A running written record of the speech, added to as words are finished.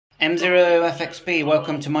M0FXB,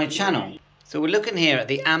 welcome to my channel. So we're looking here at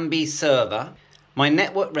the Ambe server, my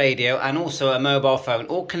network radio and also a mobile phone,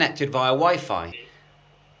 all connected via Wi-Fi.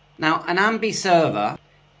 Now an Ambe server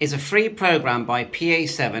is a free program by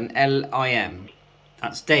PA7LIM.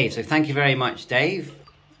 That's Dave, so thank you very much, Dave.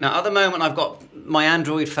 Now at the moment I've got my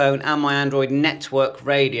Android phone and my Android network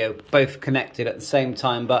radio both connected at the same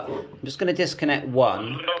time, but I'm just going to disconnect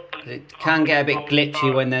one. It can get a bit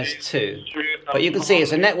glitchy when there's two. But you can see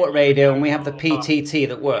it's a network radio and we have the PTT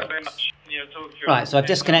that works. Right, so I've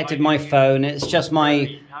disconnected my phone. It's just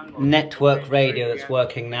my network radio that's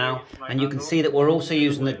working now. And you can see that we're also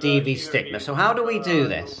using the DV stick. Now, so how do we do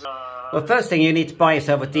this? Well, first thing, you need to buy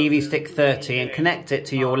yourself a DV stick 30 and connect it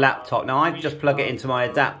to your laptop. Now, I just plug it into my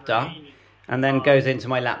adapter and then goes into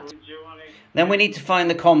my laptop. Then we need to find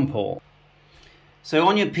the COM port. So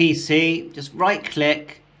on your PC, just right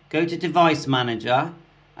click, go to Device Manager,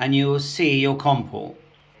 and you will see your COM port.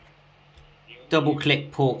 Double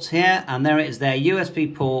click ports here, and there it is there,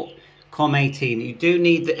 USB port COM18. You do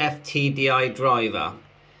need the FTDI driver.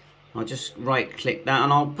 I'll just right click that,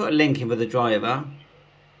 and I'll put a link in for the driver.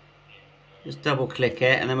 Just double click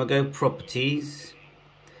it, and then we'll go Properties,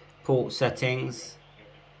 Port Settings.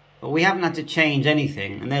 But we haven't had to change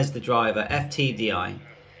anything, and there's the driver, FTDI.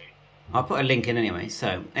 I'll put a link in anyway.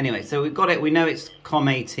 So we've got it. We know it's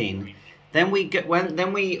COM18. Then we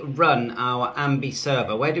run our Ambe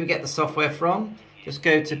server. Where do we get the software from? Just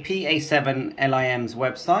go to PA7LIM's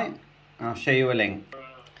website, and I'll show you a link.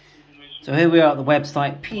 So here we are at the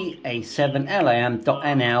website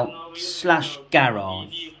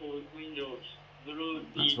pa7lim.nl/garage.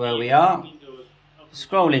 That's where we are.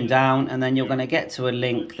 Scrolling down, and then you're going to get to a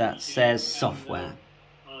link that says software,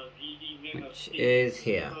 which is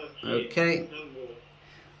here. Okay.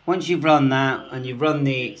 Once you've run that and you've run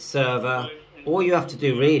the server, all you have to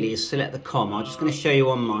do really is select the COM. I'm just going to show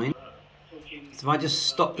you on mine. So if I just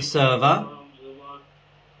stop the server,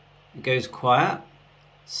 it goes quiet.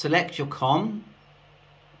 Select your COM,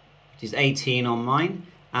 which is 18 on mine,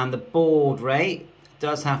 and the baud rate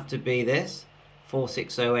does have to be this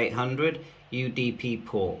 460800 UDP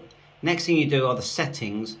port. Next thing you do are the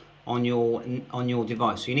settings on your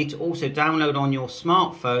device. So you need to also download on your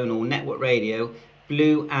smartphone or network radio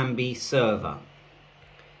Blue Ambe server.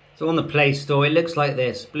 So on the Play Store it looks like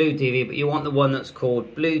this, Blue DV, but you want the one that's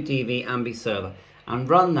called Blue DV Ambe server, and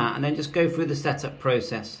run that and then just go through the setup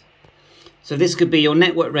process. So this could be your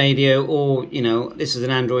network radio, or this is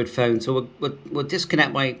an Android phone. So we'll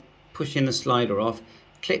disconnect by pushing the slider off,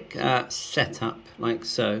 click setup like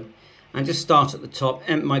so, and just start at the top.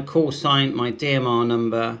 Enter my call sign, my DMR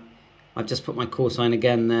number. I've just put my call sign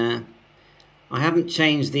again there. I haven't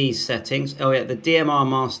changed these settings. Oh yeah, the DMR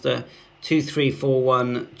master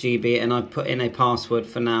 2341 GB, and I've put in a password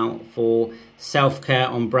for now for self-care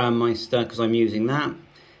on Brandmeister because I'm using that.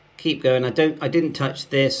 Keep going. I didn't touch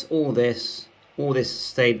this. All this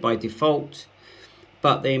stayed by default.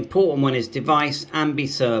 But the important one is device Ambe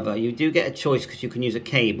server. You do get a choice because you can use a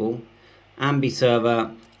cable, Ambe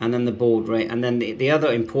server, and then the baud rate. And then the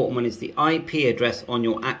other important one is the IP address on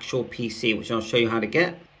your actual PC, which I'll show you how to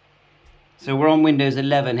get. So we're on Windows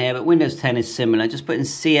 11 here, but Windows 10 is similar. Just put in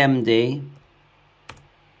CMD.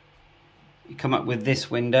 You come up with this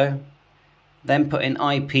window. Then put in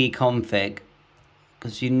IP config,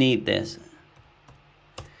 because you need this.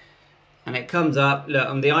 And it comes up, look,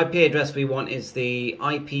 and the IP address we want is the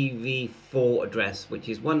IPv4 address, which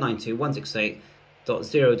is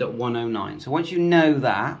 192.168.0.109. So once you know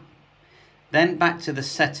that, then back to the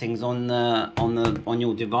settings on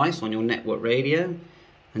your device, on your network radio,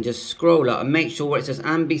 and just scroll up and make sure where it says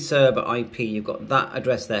Ambe server IP, you've got that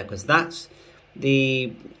address there, because that's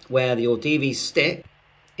where your DV stick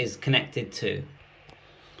is connected to.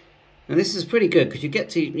 Now this is pretty good because you get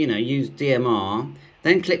to use DMR,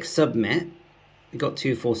 then click submit. You've got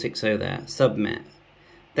 2460 there, submit.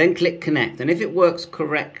 Then click connect, and if it works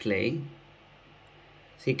correctly,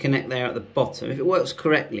 see connect there at the bottom. If it works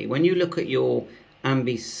correctly, when you look at your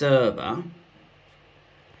Ambe server,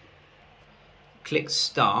 click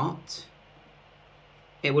start,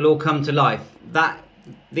 it will all come to life.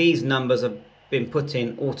 These numbers have been put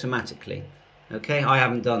in automatically. Okay, I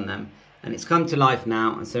haven't done them, and it's come to life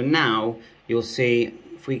now. And so now you'll see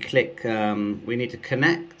if we click, we need to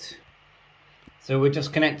connect. So we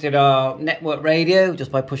just connected our network radio just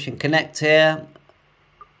by pushing connect here,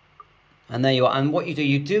 and there you are. And what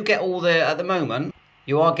you do get all the, at the moment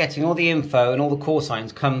you are getting all the info and all the call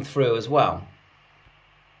signs come through as well.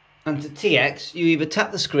 And to TX, you either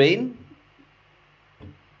tap the screen,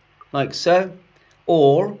 like so,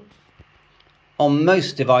 or on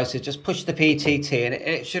most devices, just push the PTT and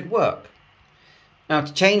it should work. Now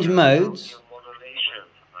to change modes,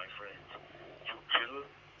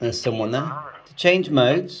 there's someone there. To change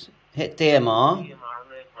modes, hit DMR,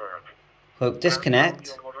 hope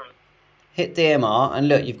disconnect, hit DMR, and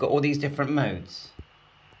look, you've got all these different modes.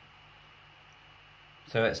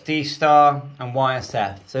 So it's DSTAR and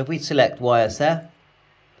YSF. So if we select YSF,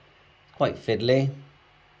 it's quite fiddly.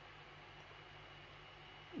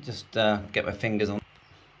 Just get my fingers on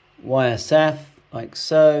YSF, like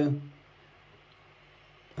so.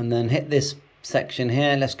 And then hit this section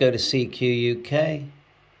here. Let's go to CQ UK.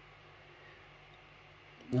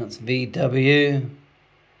 That's VW.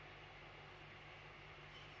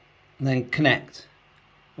 And then connect.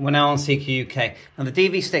 And we're now on CQ UK. Now the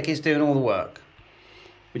DV stick is doing all the work.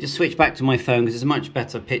 We just switch back to my phone because it's a much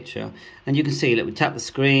better picture. And you can see, look, we tap the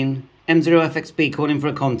screen. M0FXB calling for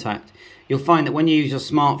a contact. You'll find that when you use your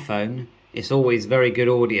smartphone, it's always very good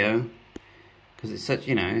audio. Because it's such,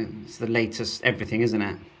 you know, it's the latest everything, isn't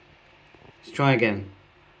it? Let's try again.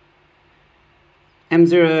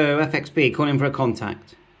 M0FXB calling for a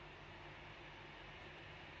contact.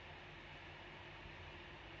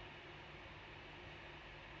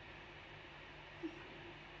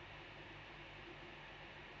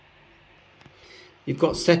 You've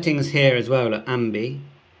got settings here as well at Ambe,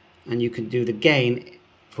 and you can do the gain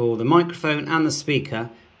for the microphone and the speaker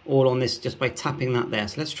all on this just by tapping that there.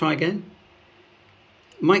 So let's try again.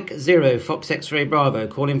 Mike 0 Fox X-Ray Bravo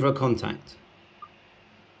calling for a contact.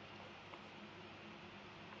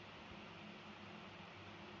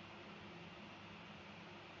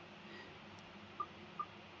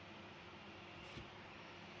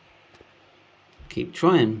 Keep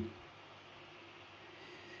trying.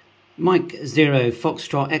 Mike 0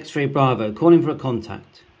 Foxtrot X-Ray Bravo calling for a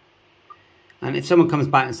contact. And if someone comes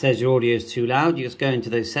back and says your audio is too loud, you just go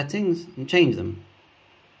into those settings and change them.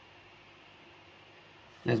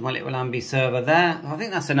 There's my little Ambe server there. I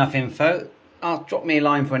think that's enough info. Drop me a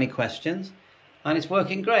line for any questions. And it's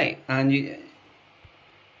working great. And you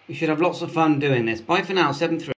should have lots of fun doing this. Bye for now, 7-3.